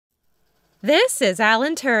This is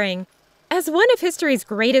Alan Turing. As one of history's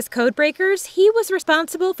greatest codebreakers, he was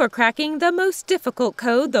responsible for cracking the most difficult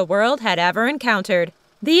code the world had ever encountered,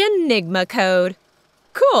 the Enigma code.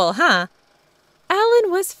 Cool, huh? Alan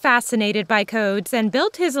was fascinated by codes and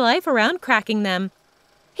built his life around cracking them.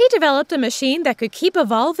 He developed a machine that could keep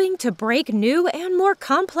evolving to break new and more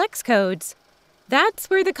complex codes. That's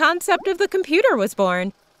where the concept of the computer was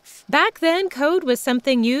born. Back then, code was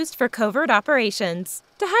something used for covert operations,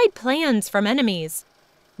 to hide plans from enemies.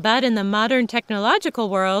 But in the modern technological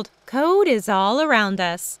world, code is all around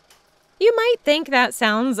us. You might think that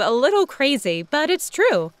sounds a little crazy, but it's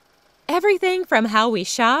true. Everything from how we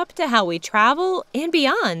shop to how we travel and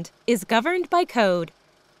beyond is governed by code.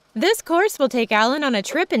 This course will take Alan on a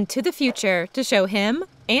trip into the future to show him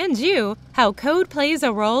and you how code plays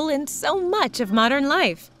a role in so much of modern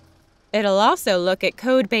life. It'll also look at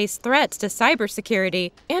code-based threats to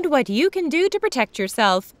cybersecurity and what you can do to protect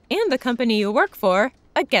yourself and the company you work for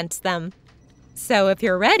against them. So if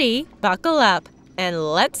you're ready, buckle up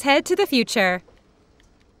and let's head to the future.